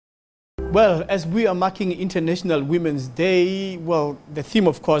Well, as we are marking International Women's Day, well, the theme,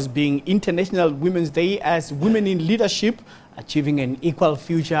 of course, being International Women's Day as Women in Leadership, Achieving an Equal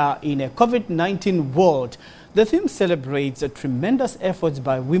Future in a COVID-19 World. The theme celebrates the tremendous efforts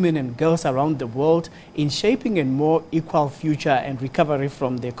by women and girls around the world in shaping a more equal future and recovery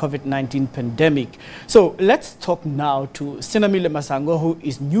from the COVID-19 pandemic. So let's talk now to Senamile Masango, who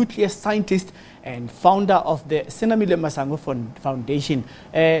is nuclear scientist and founder of the Senamile Masango Foundation.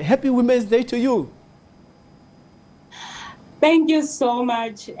 Happy Women's Day to you. Thank you so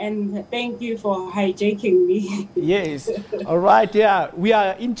much, and thank you for hijacking me. Yes. All right. Yeah, we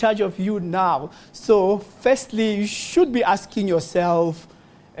are in charge of you now. So firstly, you should be asking yourself,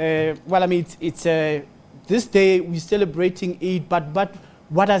 well, I mean, it's this day we're celebrating it, but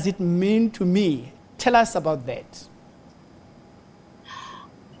what does it mean to me? Tell us about that.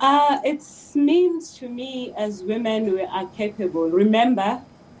 It means to me as women we are capable. Remember,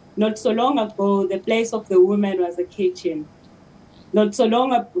 not so long ago, the place of the woman was a kitchen. Not so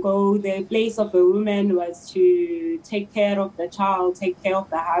long ago, the place of a woman was to take care of the child, take care of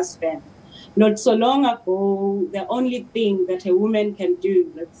the husband. Not so long ago, the only thing that a woman can do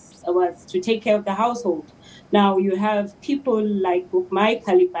was to take care of the household. Now you have people like my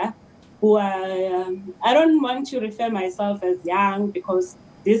caliber who are, I don't want to refer myself as young because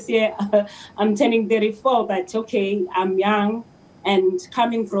this year I'm turning 34, but okay, I'm young and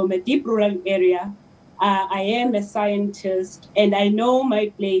coming from a deep rural area. I am a scientist, and I know my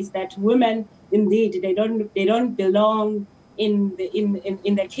place. That women, indeed, they don't belong in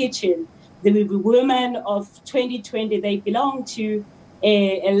the kitchen. The women of 2020, they belong to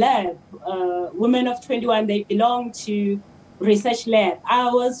a lab. Women of 21, they belong to research lab.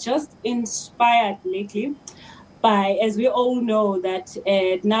 I was just inspired lately by, as we all know, that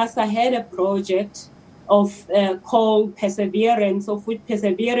NASA had a project of called Perseverance, of which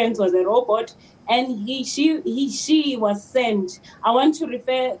Perseverance was a robot, and she was sent. I want to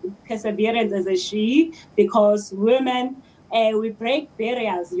refer Perseverance as a she because women, we break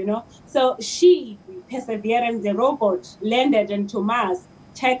barriers, you know. So Perseverance, the robot, landed into Mars.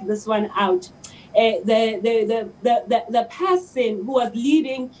 Check this one out. The person who was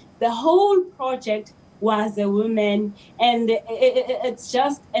leading the whole project was a woman, and it's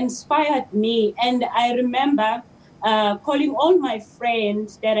just inspired me. And I remember calling all my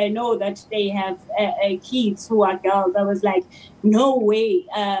friends that I know that they have kids who are girls. I was like, no way,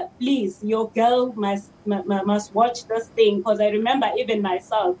 please, your girl must watch this thing. Because I remember even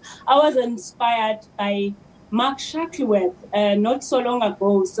myself, I was inspired by Mark Shuttleworth not so long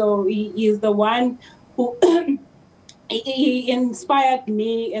ago. So he is the one who he inspired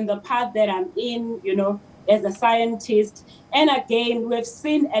me in the path that I'm in, you know, as a scientist. And again, we've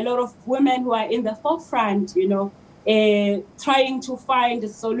seen a lot of women who are in the forefront, you know, trying to find a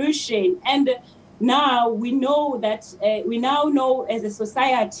solution. And now we know that we now know as a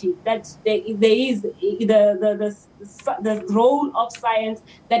society that there is the role of science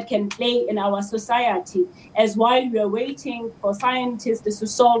that can play in our society. As while we are waiting for scientists to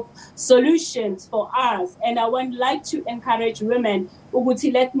solve solutions for us, and I would like to encourage women who would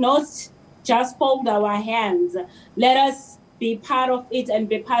let not just fold our hands. Let us be part of it and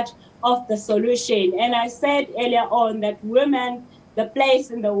be part of the solution. And I said earlier on that women, the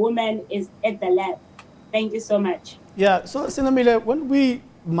place in the woman is at the lab. Thank you so much. Yeah, so Senamile, when we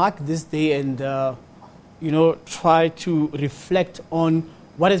mark this day and, you know, try to reflect on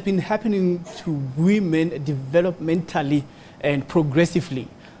what has been happening to women developmentally and progressively,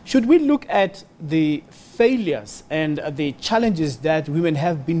 should we look at the failures and the challenges that women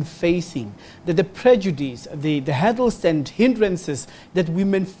have been facing, the prejudice, the hurdles and hindrances that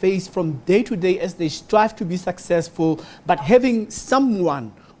women face from day to day as they strive to be successful, but having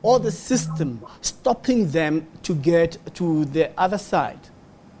someone or the system stopping them to get to the other side?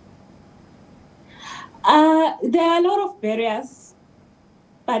 There are a lot of barriers,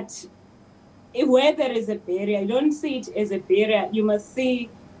 but where there is a barrier, you don't see it as a barrier. You must see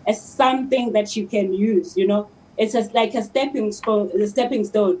as something that you can use, you know. It's just like a stepping stone.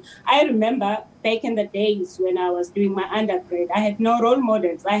 I remember back in the days when I was doing my undergrad, I had no role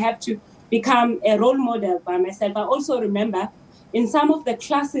models. I had to become a role model by myself. I also remember in some of the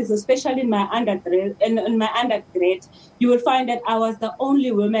classes, especially in my undergrad, you will find that I was the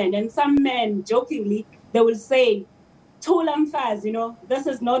only woman. And some men jokingly, they will say, "Tolamfaz, you know, this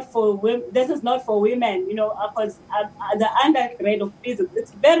is not for women. This is not for women, you know, because the undergrad of physics,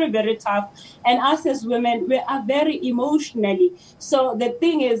 it's very, very tough. And us as women, we are very emotionally. So the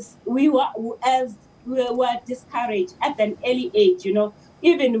thing is, we were discouraged at an early age, you know.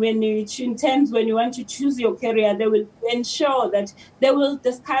 even when you, in terms when you want to choose your career, they will ensure that they will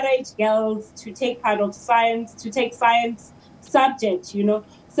discourage girls to take part of science, to take science subjects, you know.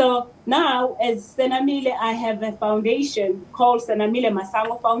 So now, as Senamile, I have a foundation called Senamile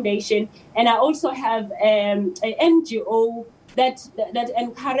Masango Foundation, and I also have an NGO that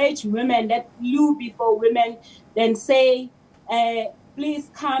encourage women, that you before women, then say, please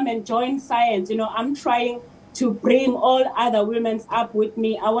come and join science. You know, I'm trying to bring all other women up with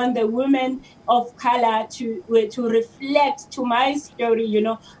me. I want the women of color to reflect to my story. You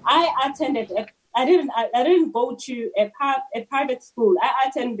know, I didn't go to a private school. I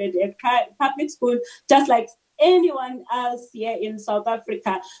attended a public school, just like anyone else here in South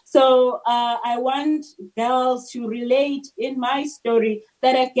Africa. So I want girls to relate in my story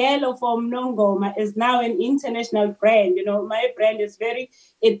that a girl from Nongoma is now an international brand. You know, my brand is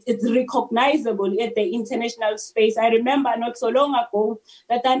it's recognizable at the international space. I remember not so long ago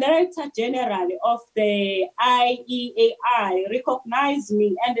that the Director General of the IEAI recognized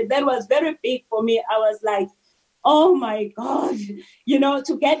me, and that was very big for me. I was like, oh my God, you know,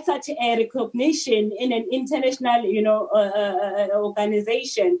 to get such a recognition in an international, you know,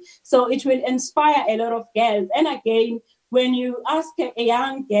 organization. So it will inspire a lot of girls. And again, when you ask a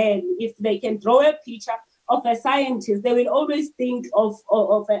young girl if they can draw a picture of a scientist, they will always think of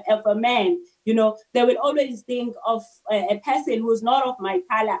a man, you know, they will always think of a person who's not of my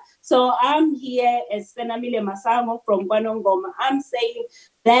color. So I'm here as Senamile Masango from Kwanongoma. I'm saying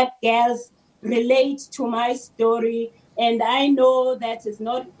that girls relate to my story, and I know that it's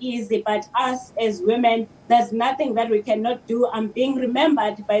not easy, but us as women, there's nothing that we cannot do. I'm being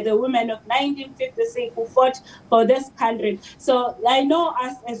remembered by the women of 1956 who fought for this country. So I know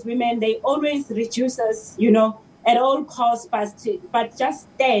us as women, they always reduce us, you know, at all costs, but just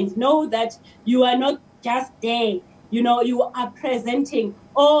stand. Know that you are not just there. You know, you are presenting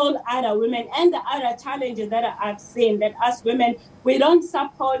all other women and the other challenges that I've seen, that us women, we don't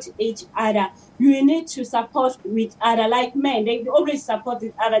support each other. You need to support each other like men. They always support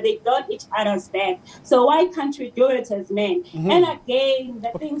each other. They got each other's back. So why can't we do it as men? Mm-hmm. And again,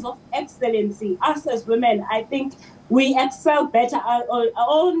 the things of excellency, us as women, I think we excel better on our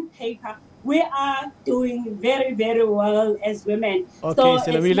own paper. We are doing very, very well as women. Okay, so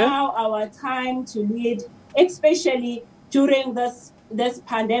it's now our time to lead, especially during this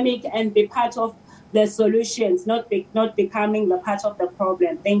pandemic, and be part of the solutions, not becoming the part of the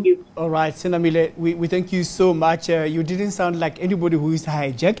problem. Thank you. All right, Senamile, we thank you so much. You didn't sound like anybody who is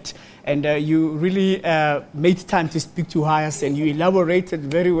hijacked, and you really made time to speak to us, and you elaborated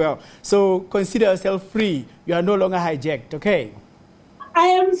very well. So consider yourself free. You are no longer hijacked, okay? I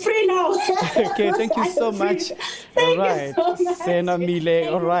am free now. Okay, thank you so much. Thank you so much.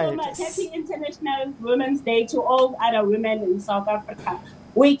 Senamile, all right. Thank you so much. Happy International Women's Day to all other women in South Africa.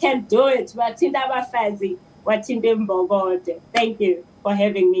 We can do it. Thank you for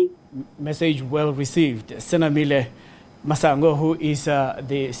having me. Message well received. Senamile Masango, who is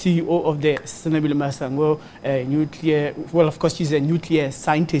the CEO of the Senamile Masango nuclear, well, of course, she's a nuclear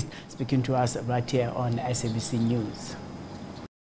scientist, speaking to us right here on SABC News.